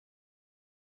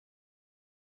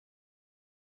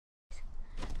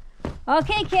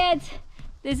Okay, kids,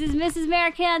 this is Mrs.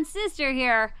 Marican's sister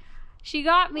here. She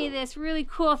got me this really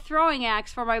cool throwing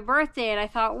axe for my birthday, and I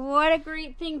thought, what a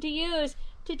great thing to use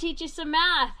to teach you some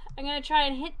math. I'm gonna try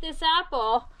and hit this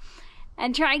apple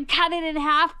and try and cut it in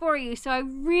half for you. So I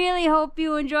really hope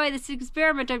you enjoy this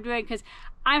experiment I'm doing, because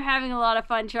I'm having a lot of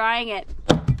fun trying it.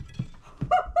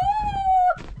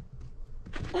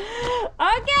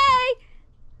 Okay,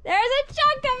 there's a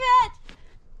chunk of it.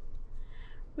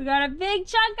 We got a big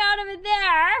chunk out of it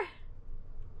there.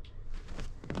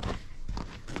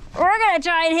 We're gonna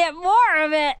try and hit more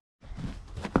of it.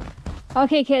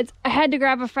 Okay, kids, I had to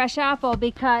grab a fresh apple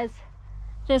because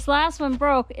this last one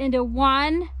broke into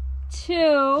 1,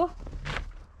 2,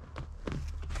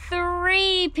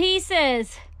 3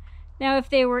 pieces. Now, if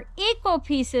they were equal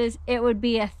pieces, it would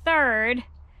be a third,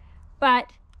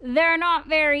 but they're not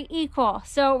very equal.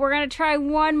 So we're gonna try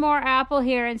one more apple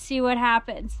here and see what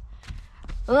happens.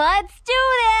 Let's do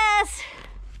this!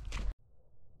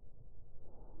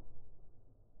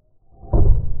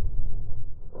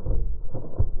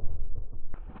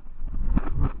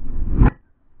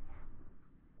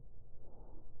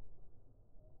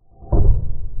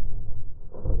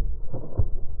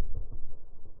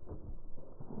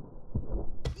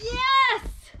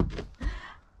 Yes!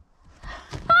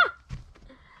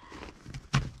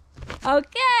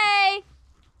 Okay.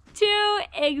 2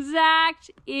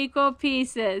 exact equal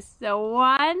pieces. So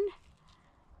 1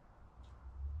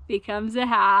 becomes a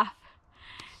half.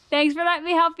 Thanks for letting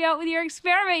me help you out with your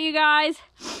experiment, you guys.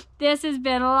 This has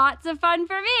been lots of fun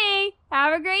for me.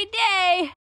 Have a great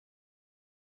day.